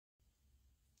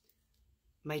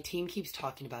My team keeps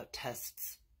talking about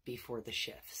tests before the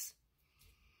shifts.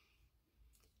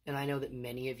 And I know that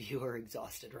many of you are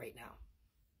exhausted right now.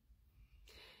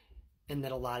 And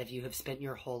that a lot of you have spent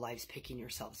your whole lives picking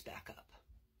yourselves back up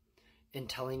and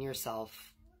telling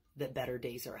yourself that better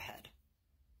days are ahead.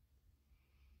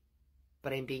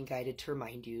 But I'm being guided to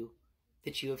remind you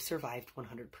that you have survived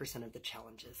 100% of the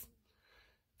challenges,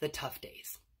 the tough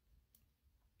days.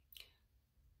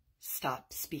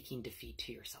 Stop speaking defeat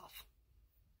to yourself.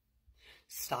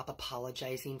 Stop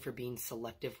apologizing for being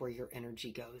selective where your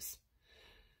energy goes,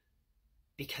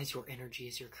 because your energy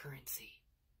is your currency,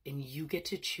 and you get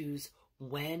to choose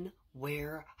when,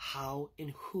 where, how,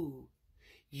 and who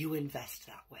you invest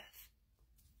that with.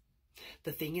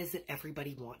 The thing is that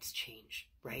everybody wants change,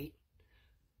 right?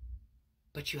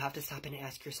 But you have to stop and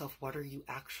ask yourself, what are you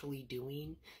actually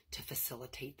doing to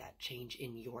facilitate that change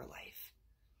in your life?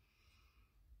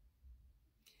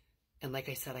 And like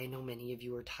I said, I know many of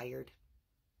you are tired.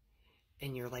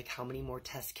 And you're like, how many more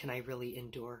tests can I really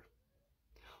endure?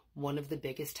 One of the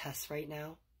biggest tests right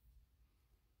now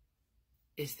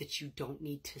is that you don't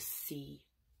need to see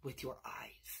with your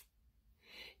eyes.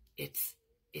 It's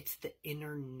the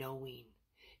inner knowing.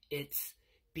 It's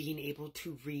being able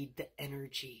to read the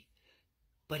energy.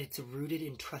 But it's rooted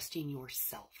in trusting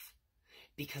yourself.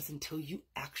 Because until you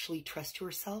actually trust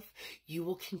yourself, you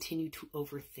will continue to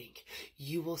overthink.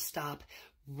 You will stop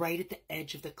right at the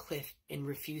edge of the cliff and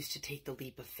refuse to take the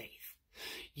leap of faith.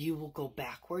 You will go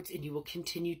backwards and you will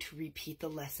continue to repeat the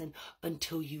lesson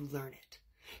until you learn it.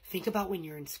 Think about when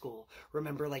you're in school.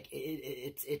 Remember, like,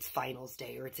 it's finals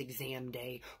day or it's exam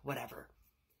day, whatever.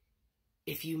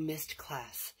 If you missed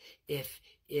class, if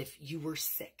you were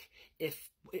sick, if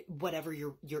whatever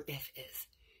your if is,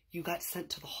 you got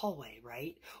sent to the hallway,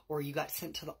 right? Or you got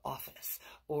sent to the office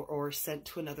or sent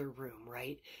to another room,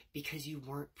 right? Because you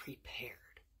weren't prepared.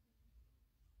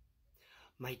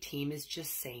 My team is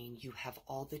just saying you have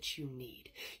all that you need.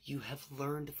 You have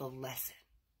learned the lesson,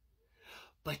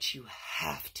 but you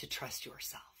have to trust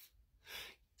yourself.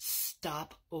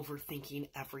 Stop overthinking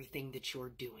everything that you're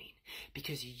doing,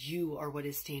 because you are what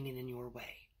is standing in your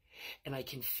way. And I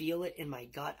can feel it in my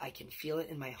gut. I can feel it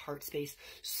in my heart space.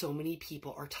 So many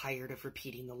people are tired of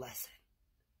repeating the lesson.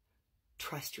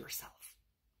 Trust yourself.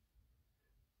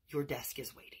 Your desk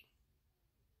is waiting.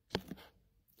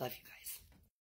 Love you guys.